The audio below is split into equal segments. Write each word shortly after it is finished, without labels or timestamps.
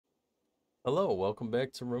Hello, welcome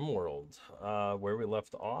back to Rimworld. Where we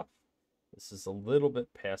left off, this is a little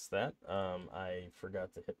bit past that. I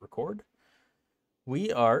forgot to hit record.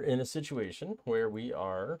 We are in a situation where we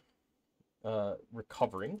are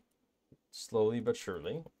recovering slowly but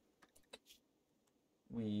surely.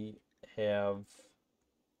 We have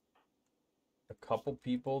a couple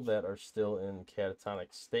people that are still in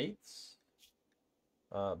catatonic states.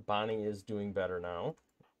 Bonnie is doing better now,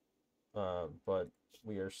 but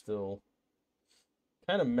we are still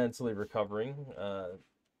kind of mentally recovering.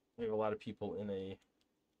 We have a lot of people in a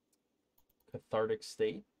cathartic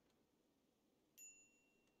state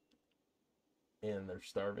and they're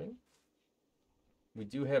starving. We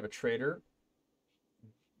do have a trader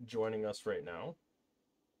joining us right now.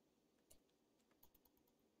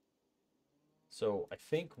 So I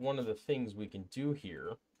think one of the things we can do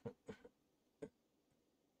here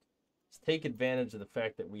is take advantage of the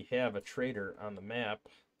fact that we have a trader on the map.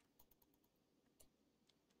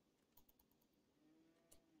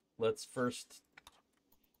 Let's first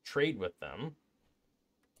trade with them.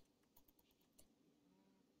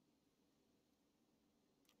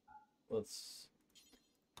 Let's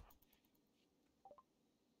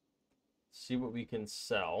see what we can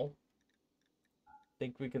sell. I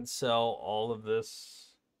think we can sell all of this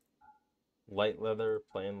light leather,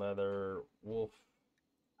 plain leather, wolf.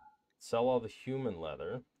 Sell all the human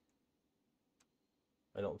leather.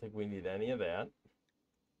 I don't think we need any of that.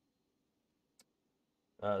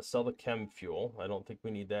 Sell the chem fuel. I don't think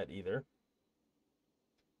we need that either.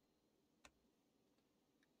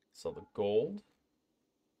 Sell the gold.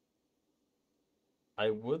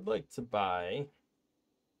 I would like to buy.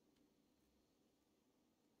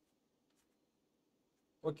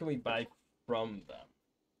 What can we buy from them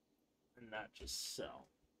and not just sell?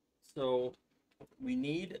 So we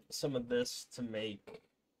need some of this to make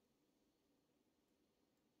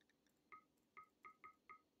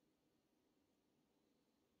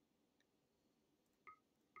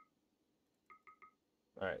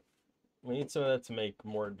all right. We need some of that to make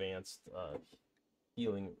more advanced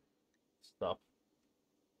healing stuff.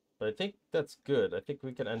 But I think that's good. I think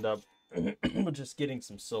we could end up just getting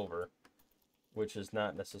some silver, which is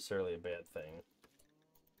not necessarily a bad thing.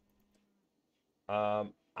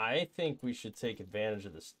 I think we should take advantage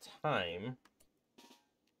of this time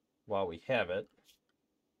while we have it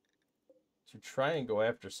to try and go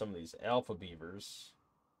after some of these alpha beavers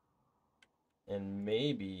and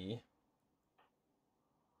maybe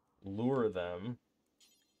lure them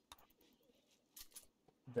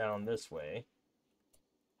down this way.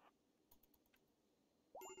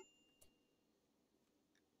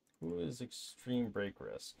 Who is extreme break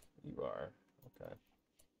risk? You are. Okay.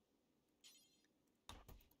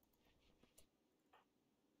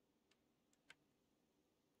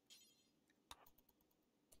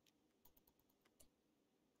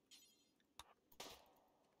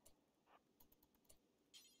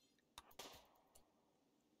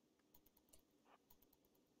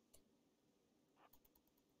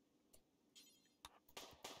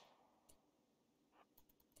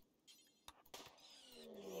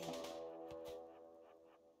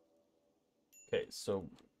 Okay, so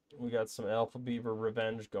we got some alpha beaver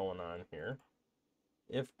revenge going on here.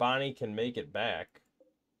 If Bonnie can make it back,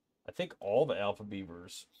 I think all the alpha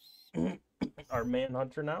beavers are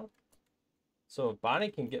manhunter now. So if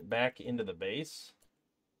Bonnie can get back into the base,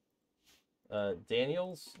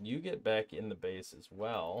 Daniels, you get back in the base as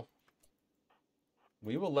well.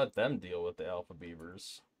 We will let them deal with the alpha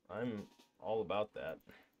beavers. I'm all about that.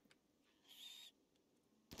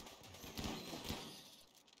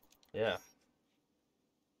 Yeah.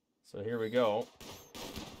 So here we go.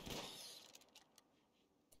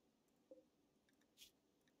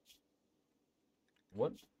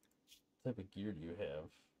 What type of gear do you have?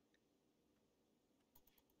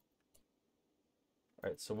 All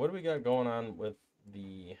right, so what do we got going on with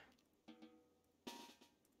the...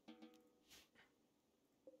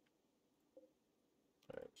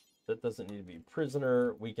 All right, that doesn't need to be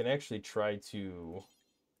prisoner. We can actually try to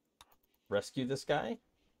rescue this guy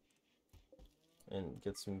and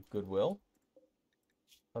get some goodwill.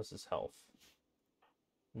 How's his health?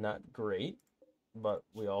 Not great, but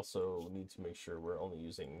we also need to make sure we're only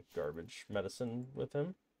using garbage medicine with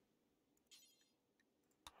him.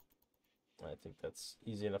 I think that's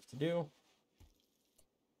easy enough to do.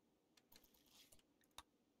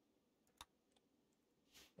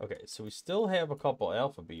 Okay, so we still have a couple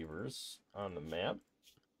alpha beavers on the map.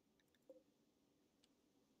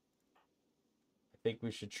 I think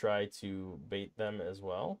we should try to bait them as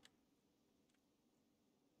well.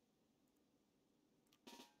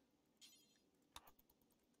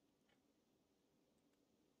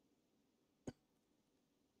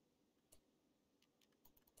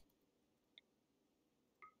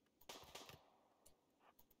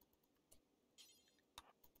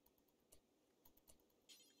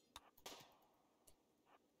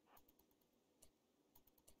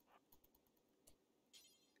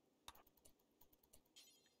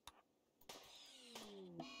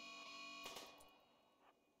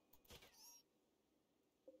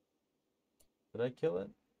 Did I kill it?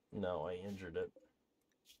 No, I injured it.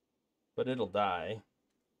 But it'll die.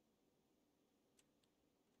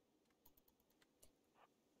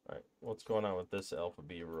 Alright, what's going on with this alpha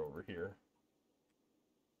beaver over here?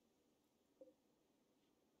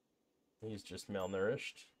 He's just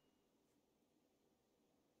malnourished.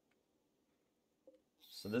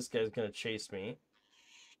 So this guy's going to chase me,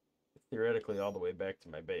 theoretically, all the way back to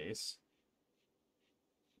my base.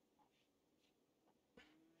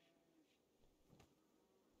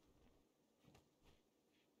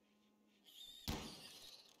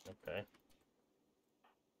 Okay.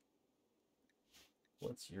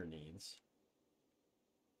 What's your needs?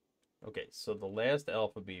 Okay, so the last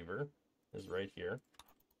alpha beaver is right here.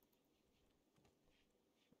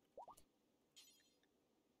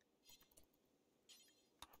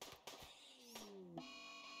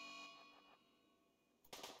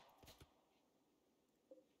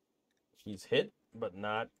 He's hit, but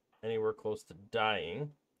not anywhere close to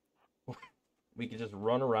dying. We can just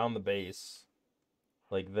run around the base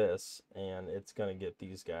like this, and it's going to get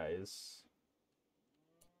these guys.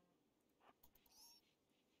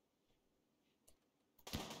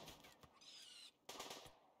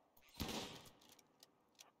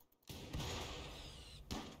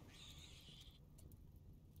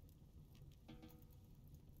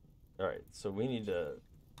 All right, so we need to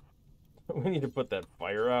put that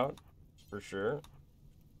fire out for sure.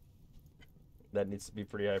 That needs to be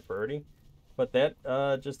pretty high priority. But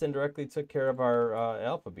that just indirectly took care of our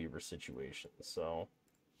alpha beaver situation. So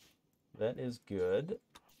that is good.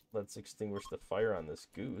 Let's extinguish the fire on this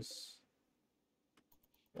goose.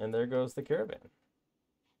 And there goes the caravan.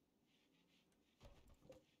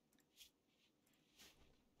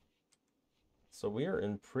 So we are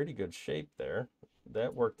in pretty good shape there.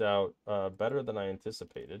 That worked out better than I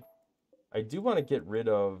anticipated. I do want to get rid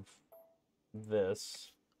of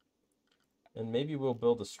this. And maybe we'll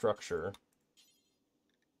build a structure.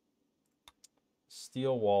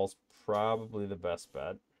 Steel wall's probably the best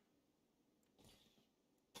bet.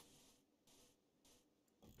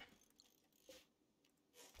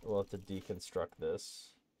 We'll have to deconstruct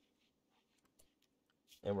this.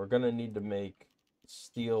 And we're going to need to make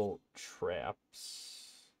steel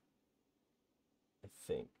traps, I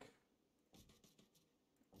think.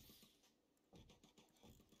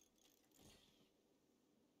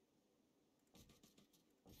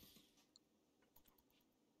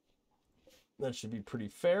 That should be pretty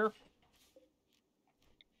fair.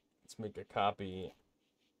 Let's make a copy.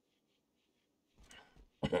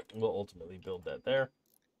 We'll ultimately build that there.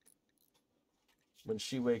 When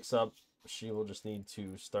she wakes up, she will just need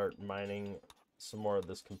to start mining some more of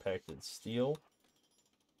this compacted steel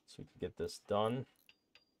so we can get this done.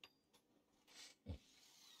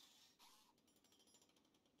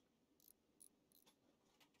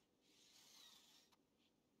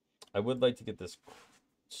 I would like to get this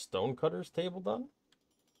stonecutter's table done.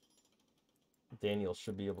 Daniel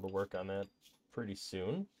should be able to work on that pretty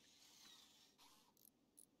soon.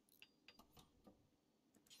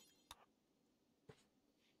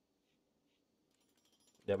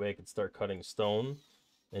 That way I can start cutting stone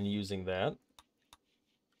and using that.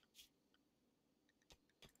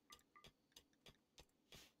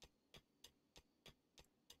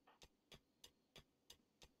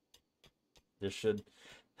 This should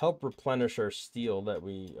help replenish our steel that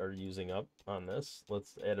we are using up on this.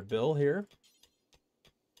 Let's add a bill here.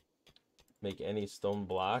 Make any stone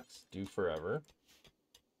blocks do forever.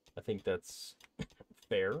 I think that's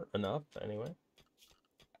fair enough anyway.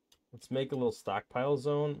 Let's make a little stockpile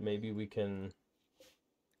zone. Maybe we can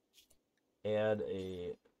add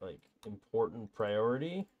a important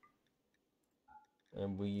priority.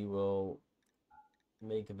 And we will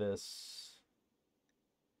make this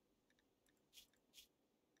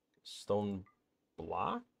stone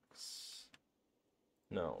blocks?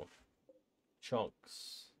 No.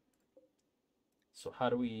 Chunks. So how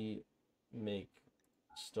do we make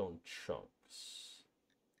stone chunks?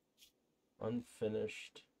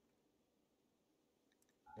 Unfinished.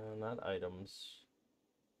 Not items.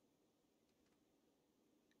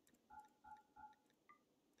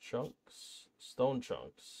 Chunks. Stone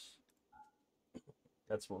chunks.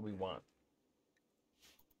 That's what we want.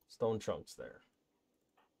 Stone chunks there.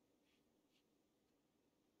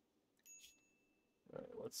 All right,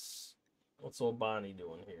 what's old Bonnie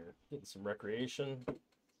doing here? Getting some recreation.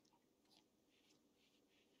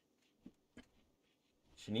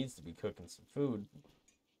 She needs to be cooking some food.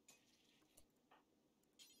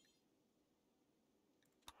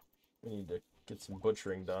 We need to get some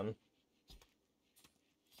butchering done.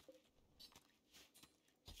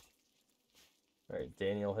 All right,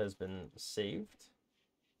 Daniel has been saved.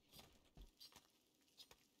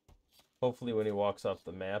 Hopefully when he walks off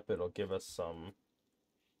the map, it'll give us some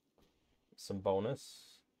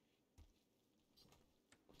bonus.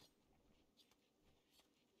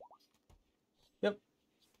 Yep.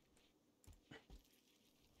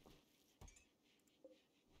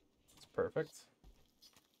 It's perfect.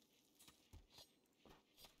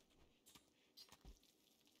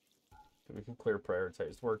 We can clear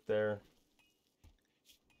prioritized work there.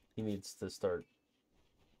 He needs to start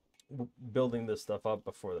building this stuff up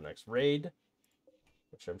before the next raid,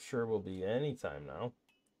 which I'm sure will be any time now.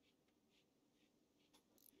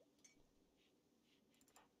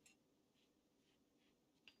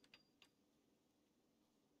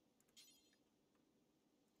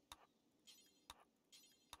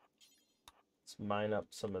 Let's mine up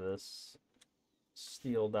some of this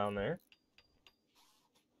steel down there.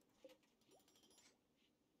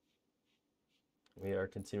 We are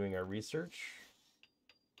continuing our research.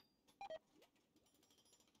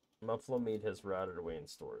 Buffalo meat has rotted away in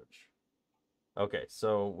storage. Okay,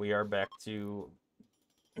 so we are back to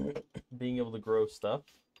being able to grow stuff.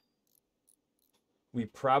 We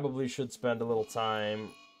probably should spend a little time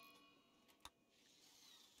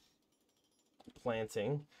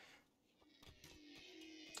planting.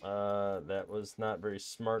 That was not very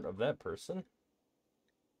smart of that person.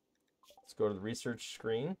 Let's go to the research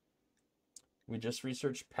screen. We just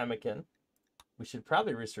researched pemmican. We should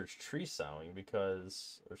probably research tree sowing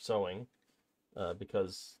because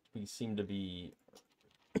we seem to be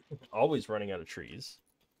always running out of trees.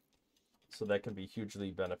 So that could be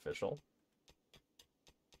hugely beneficial.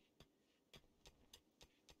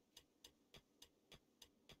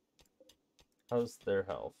 How's their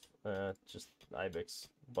health? Just Ibex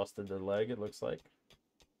busted their leg, it looks like.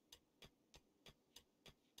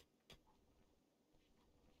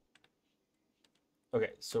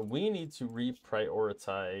 Okay, so we need to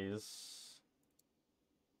reprioritize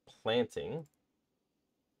planting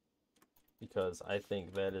because I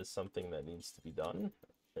think that is something that needs to be done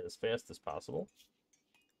as fast as possible.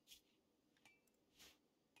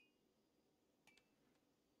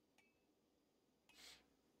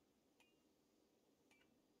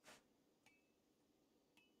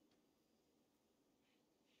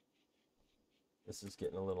 This is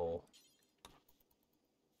getting a little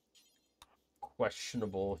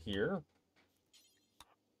questionable here.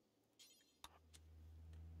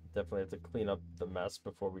 Definitely have to clean up the mess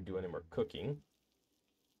before we do any more cooking.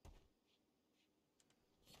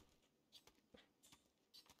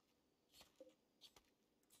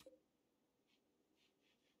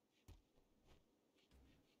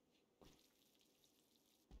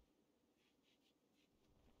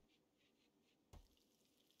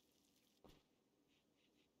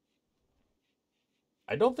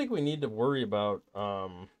 I don't think we need to worry about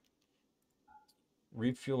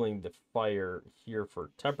refueling the fire here for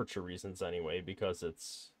temperature reasons anyway, because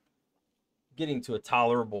it's getting to a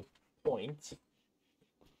tolerable point.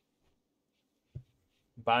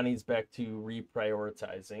 Bonnie's back to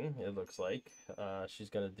reprioritizing, it looks like. She's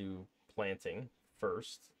going to do planting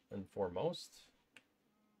first and foremost.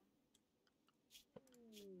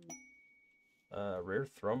 Rare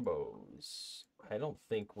thrombos. I don't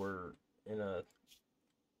think we're in a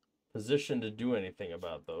position to do anything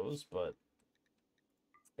about those, but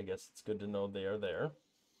I guess it's good to know they are there.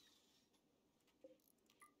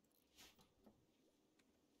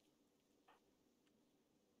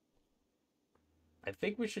 I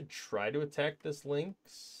think we should try to attack this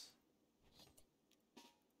lynx.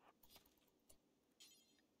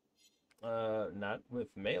 Not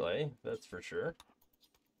with melee, that's for sure.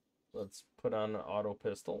 Let's put on an auto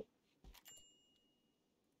pistol.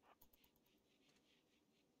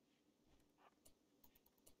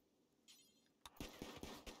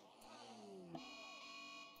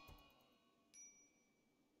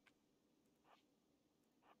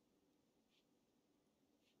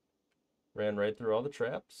 Ran right through all the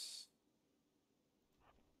traps.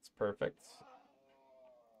 It's perfect.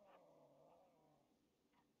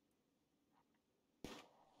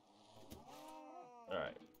 All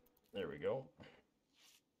right, there we go.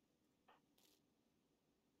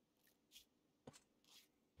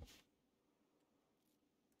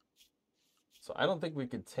 So I don't think we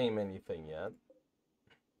could tame anything yet.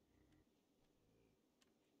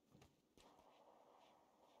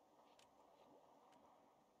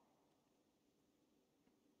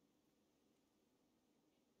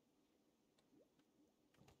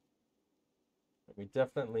 We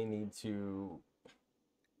definitely need to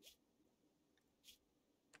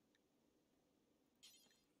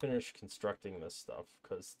finish constructing this stuff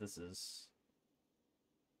because this is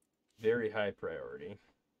very high priority.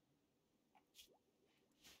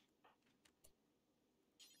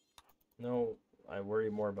 No, I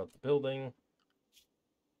worry more about the building.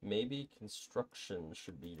 Maybe construction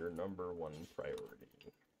should be your #1 priority.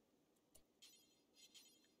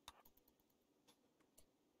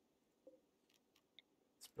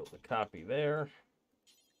 Let's build a copy there.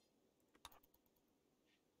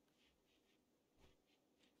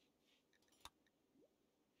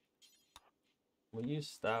 Will you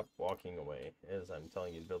stop walking away as I'm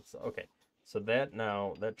telling you to build stuff? Okay, so that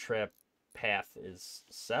now, that trap path is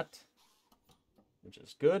set, which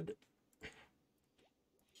is good.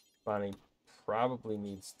 Bonnie probably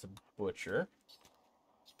needs to butcher.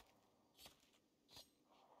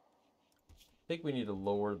 I think we need to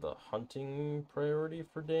lower the hunting priority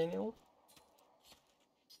for Daniel.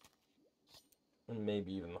 And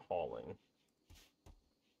maybe even the hauling.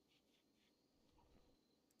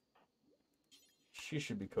 She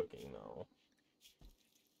should be cooking, though.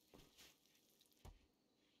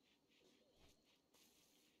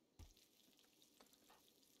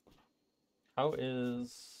 How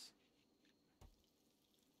is...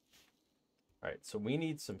 Alright, so we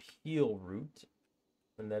need some heal root.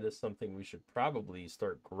 And that is something we should probably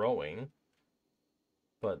start growing.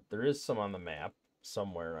 But there is some on the map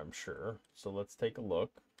somewhere, I'm sure. So let's take a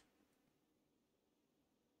look.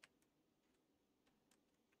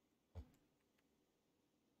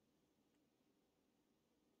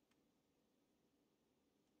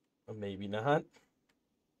 Maybe not.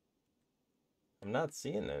 I'm not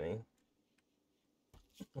seeing any.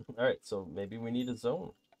 Alright, so maybe we need a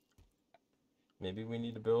zone. Maybe we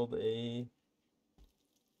need to build a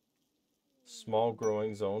small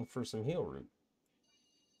growing zone for some heal root.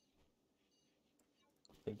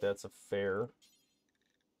 I think that's a fair...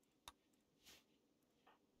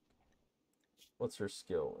 What's her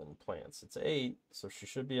skill in plants? It's 8, so she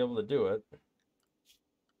should be able to do it.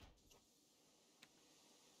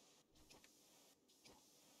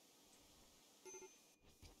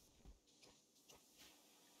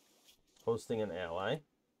 Hosting an ally.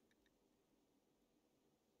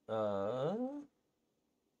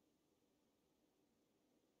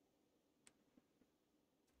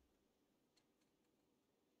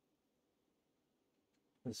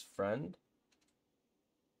 His friend.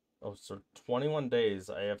 Oh, so 21 days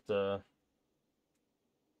I have to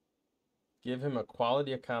give him a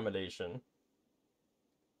quality accommodation.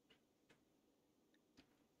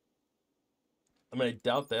 I mean, I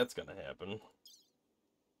doubt that's going to happen.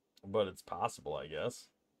 But it's possible, I guess.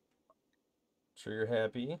 Sure you're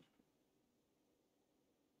happy?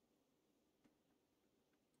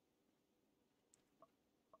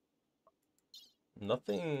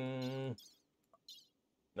 Nothing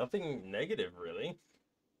negative, really.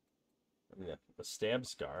 I mean, a stab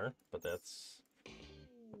scar, but that's...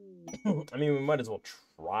 I mean, we might as well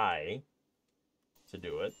try to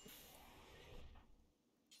do it.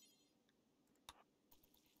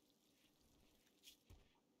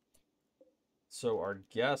 So our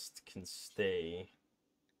guest can stay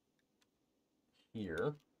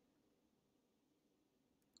here.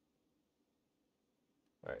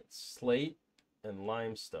 All right, slate and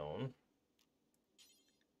limestone.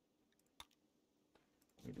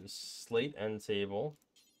 We do slate end table.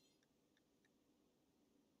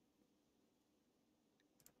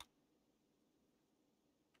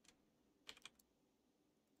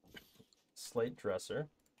 Slate dresser.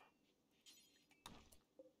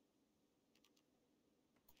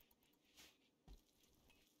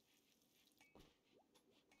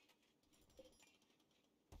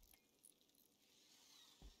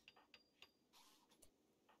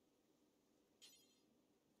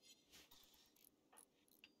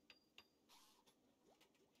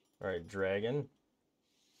 All right, dragon.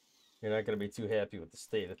 You're not going to be too happy with the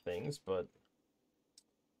state of things, but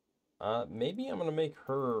maybe I'm going to make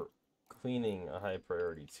her cleaning a high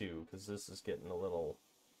priority too, because this is getting a little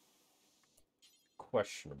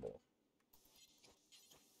questionable.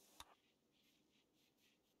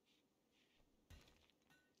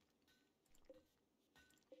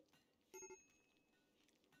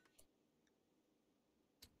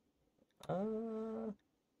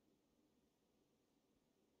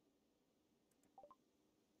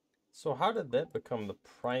 So how did that become the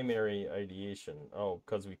primary ideation? Oh,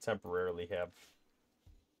 because we temporarily have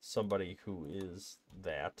somebody who is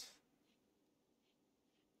that.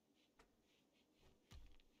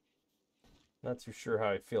 Not too sure how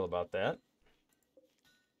I feel about that.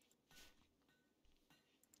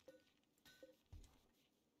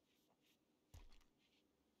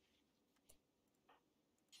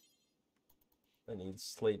 I need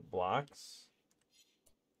slate blocks.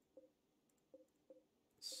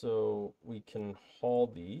 So we can haul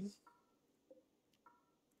these.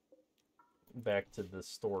 back to the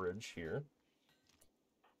storage here.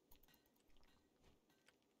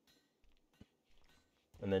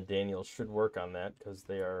 And then Daniel should work on that because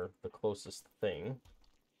they are the closest thing.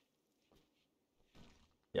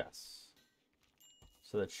 Yes.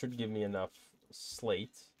 So that should give me enough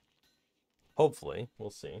slate. Hopefully.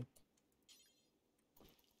 We'll see.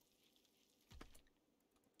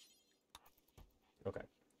 Okay.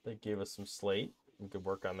 They gave us some slate. We could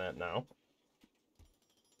work on that now.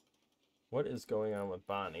 What is going on with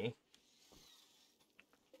Bonnie?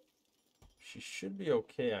 She should be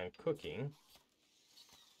okay on cooking.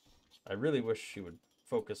 I really wish she would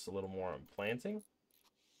focus a little more on planting.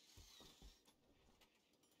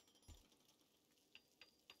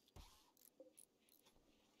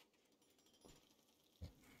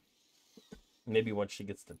 Maybe once she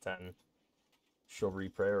gets to 10, she'll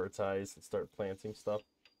reprioritize and start planting stuff.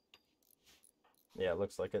 Yeah, it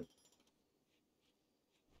looks like it.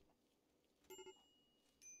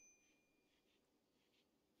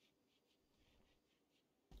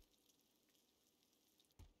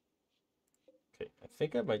 Okay, I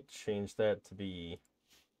think I might change that to be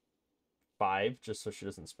 5, just so she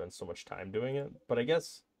doesn't spend so much time doing it. But I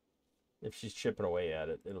guess if she's chipping away at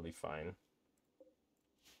it, it'll be fine.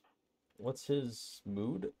 What's his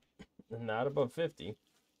mood? Not above 50.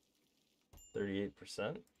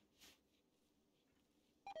 38%.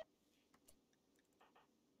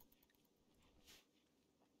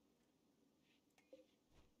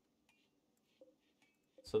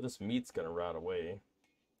 So this meat's gonna rot away.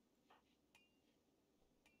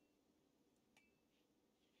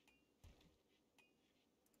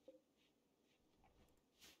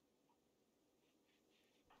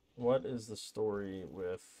 What is the story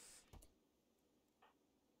with...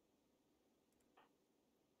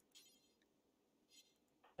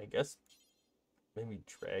 I guess maybe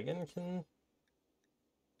Dragon can...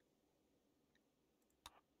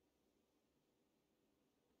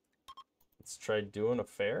 Let's try doing a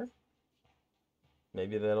fair.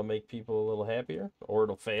 Maybe that'll make people a little happier. Or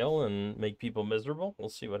it'll fail and make people miserable. We'll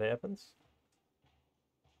see what happens.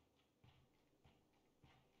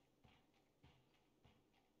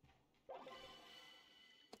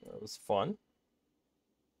 That was fun.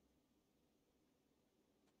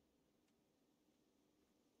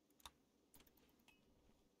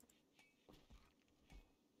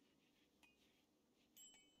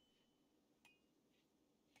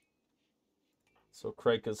 So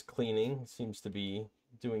Krika's cleaning seems to be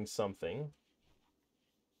doing something.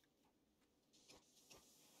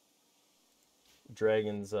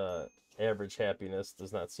 Dragon's average happiness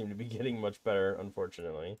does not seem to be getting much better,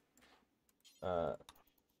 unfortunately.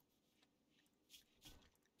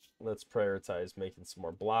 Let's prioritize making some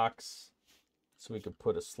more blocks so we could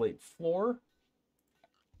put a slate floor.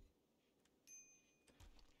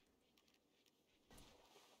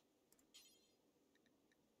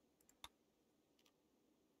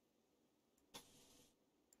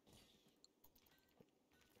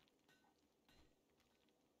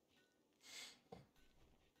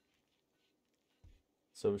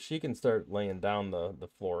 So she can start laying down the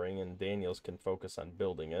flooring and Daniels can focus on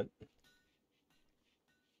building it.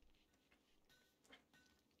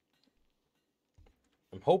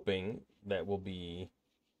 I'm hoping that will be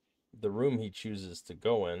the room he chooses to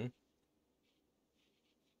go in.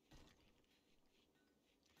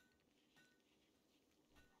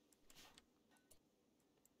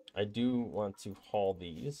 I do want to haul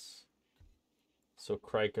these. So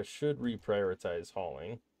Krika should reprioritize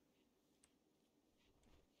hauling.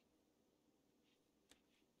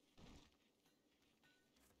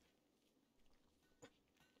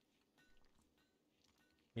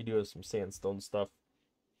 We do have some sandstone stuff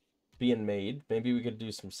being made. Maybe we could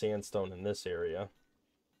do some sandstone in this area.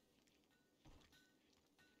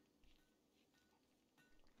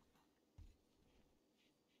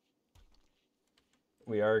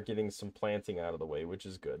 We are getting some planting out of the way, which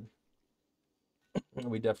is good.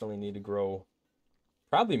 We definitely need to grow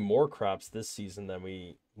probably more crops this season than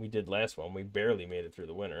we did last one. We barely made it through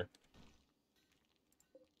the winter.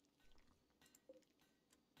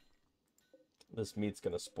 This meat's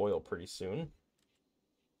going to spoil pretty soon.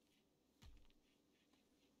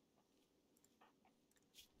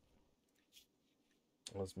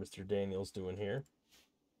 What's Mr. Daniels doing here?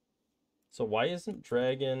 So why isn't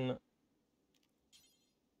Dragon...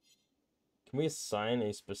 Can we assign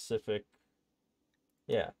a specific...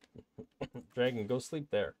 Yeah. Dragon, go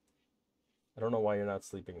sleep there. I don't know why you're not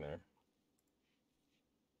sleeping there.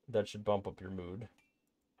 That should bump up your mood.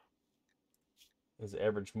 His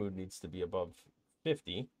average mood needs to be above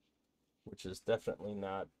 50, which is definitely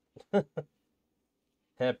not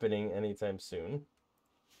happening anytime soon.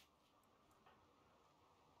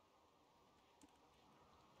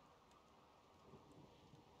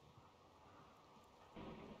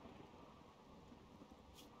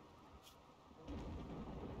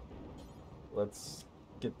 let's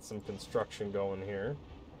get some construction going here.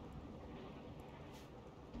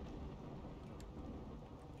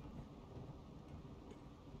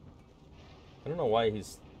 I don't know why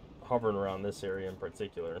he's hovering around this area in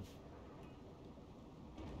particular.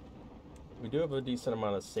 We do have a decent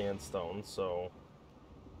amount of sandstone, so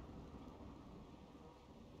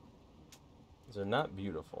these are not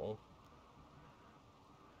beautiful.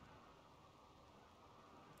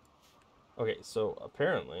 Okay, so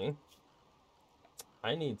apparently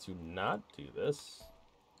I need to not do this,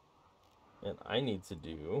 and I need to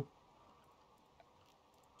do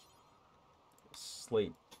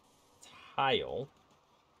slate tile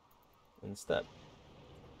instead.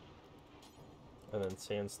 And then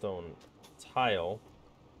sandstone tile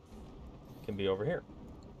can be over here.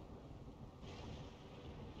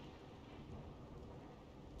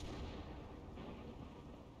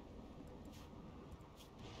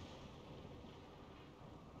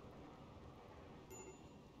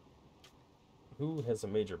 Who has a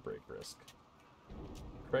major break risk?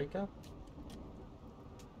 Krika?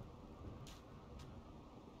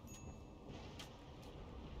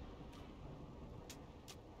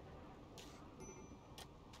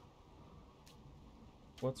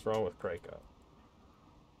 What's wrong with Krika?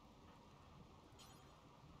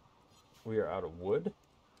 We are out of wood.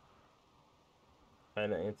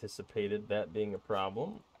 Kinda anticipated that being a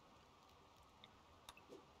problem.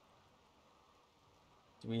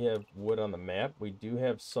 Do we have wood on the map? We do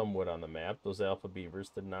have some wood on the map. Those alpha beavers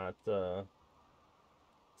did not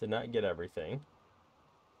get everything.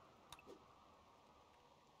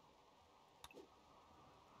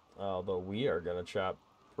 Although we are gonna chop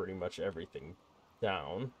pretty much everything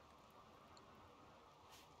down.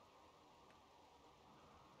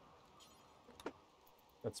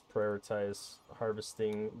 Let's prioritize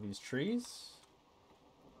harvesting these trees.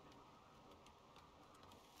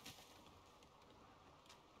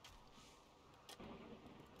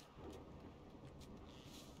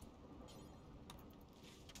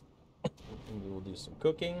 And we will do some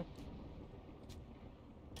cooking.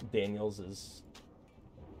 Daniels is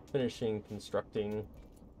finishing constructing.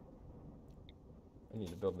 I need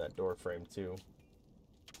to build that door frame too.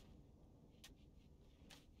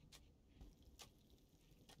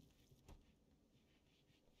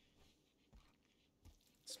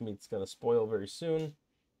 This meat's gonna spoil very soon,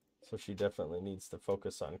 so she definitely needs to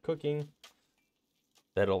focus on cooking.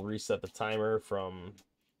 That'll reset the timer from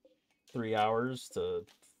 3 hours to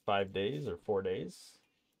 5 days or 4 days.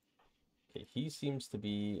 Okay, he seems to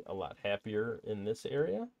be a lot happier in this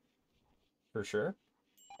area, for sure.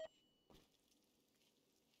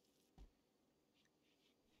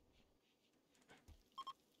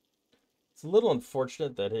 It's a little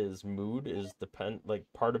unfortunate that his mood is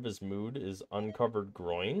part of his mood is uncovered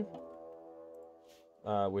groin,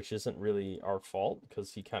 which isn't really our fault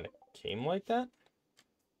because he kind of came like that.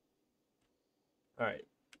 All right,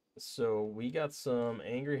 so we got some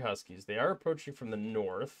angry huskies. They are approaching from the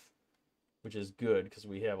north, which is good because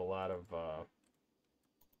we have a lot of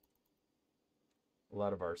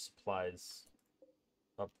our supplies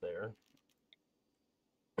up there.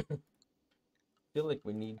 Feel like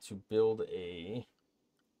we need to build a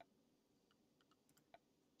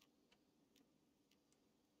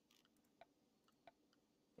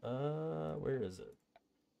where is it?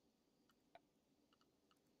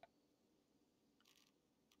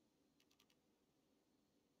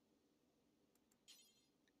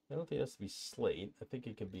 I don't think it has to be slate. I think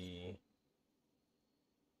it could be,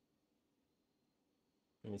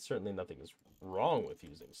 I mean, certainly nothing is wrong with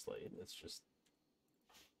using slate. It's just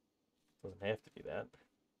doesn't have to be that.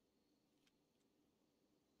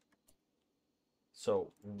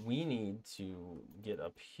 So we need to get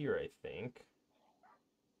up here, I think.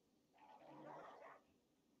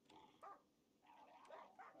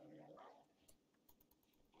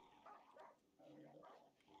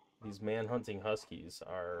 These man-hunting huskies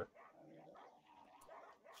are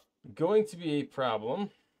going to be a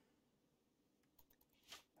problem.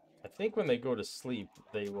 I think when they go to sleep,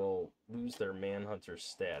 they will lose their manhunter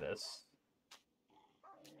status.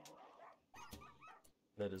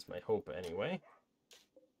 That is my hope anyway.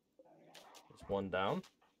 There's one down.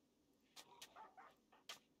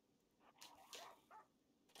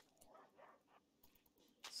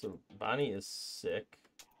 So Bonnie is sick.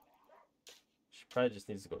 She probably just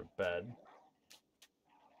needs to go to bed.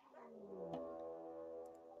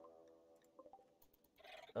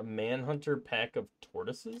 A manhunter pack of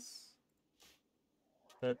tortoises?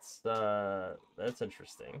 That's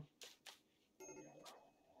interesting.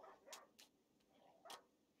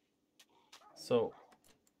 So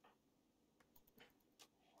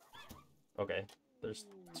okay, there's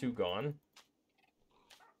 2 gone.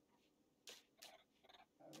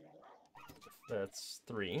 That's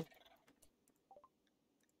 3.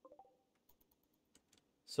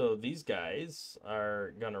 So these guys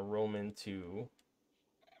are going to roam into...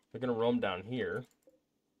 They're going to roam down here.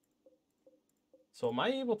 So am I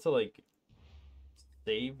able to, like,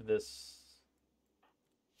 save this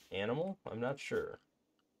animal? I'm not sure.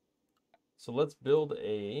 So let's build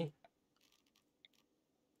a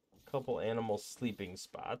couple animal sleeping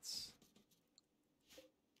spots.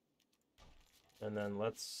 And then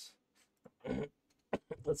let's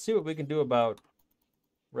see what we can do about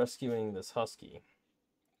rescuing this husky.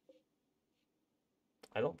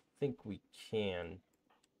 I don't think we can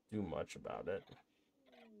do much about it.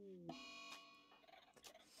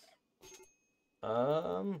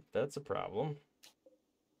 That's a problem.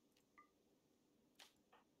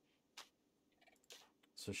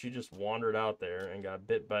 So she just wandered out there and got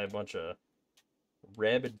bit by a bunch of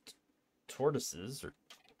rabid tortoises or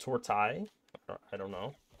tortai. I don't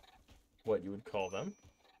know what you would call them.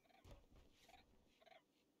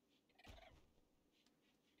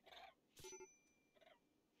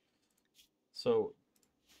 So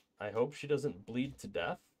I hope she doesn't bleed to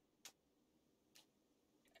death.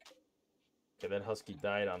 Okay, that husky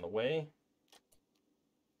died on the way.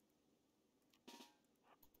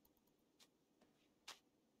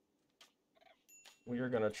 We are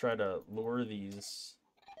going to try to lure these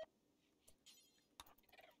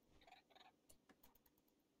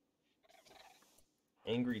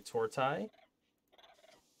angry tortoises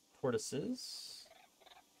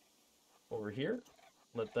over here.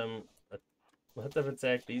 Let them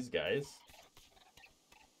attack these guys.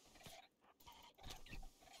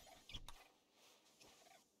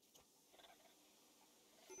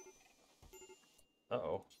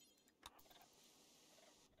 Uh-oh.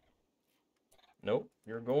 Nope,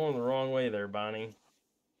 you're going the wrong way there, Bonnie.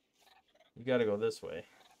 You gotta go this way.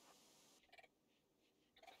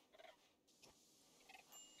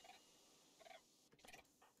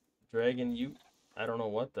 Dragon, I don't know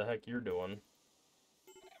what the heck you're doing.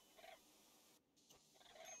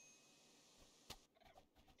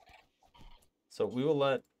 So we will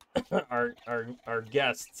let our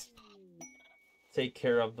guests take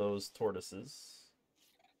care of those tortoises.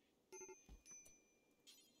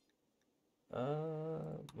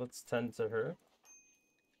 Let's tend to her.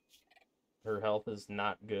 Her health is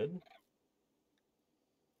not good.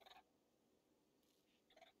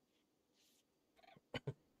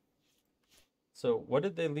 So what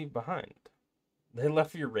did they leave behind? They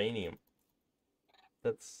left uranium.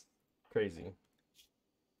 That's crazy.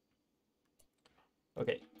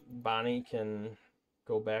 Okay, Bonnie can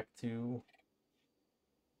go back to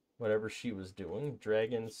whatever she was doing.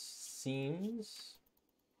 Dragon seems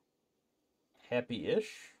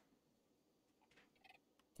happy-ish.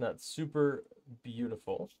 Not super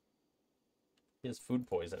beautiful. He has food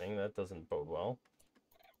poisoning. That doesn't bode well.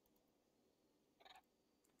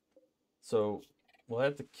 So we'll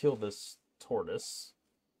have to kill this tortoise.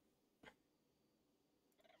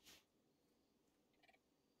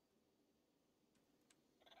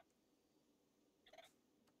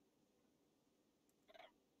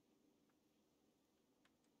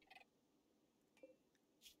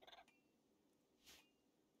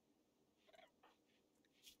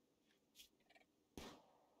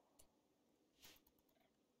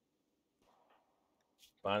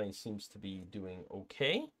 Bonnie seems to be doing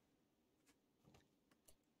okay.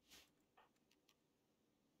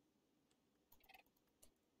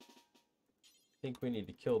 I think we need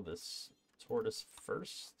to kill this tortoise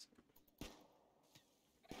first.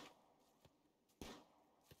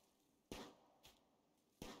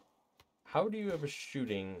 How do you have a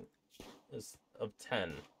shooting of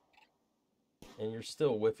 10 and you're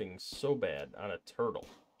still whiffing so bad on a turtle?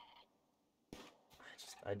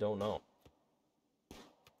 I don't know.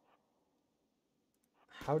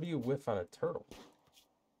 How do you whiff on a turtle?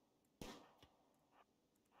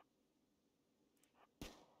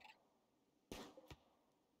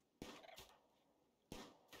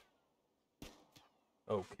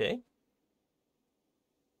 Okay.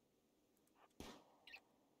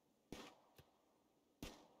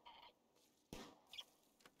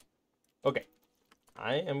 Okay.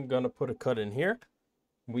 I am going to put a cut in here.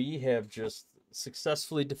 We have just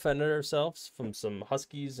successfully defended ourselves from some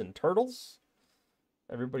huskies and turtles.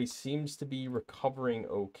 Everybody seems to be recovering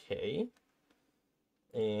okay.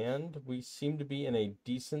 And we seem to be in a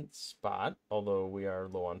decent spot, although we are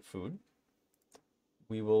low on food.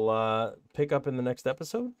 We will pick up in the next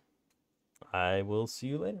episode. I will see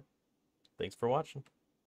you later. Thanks for watching.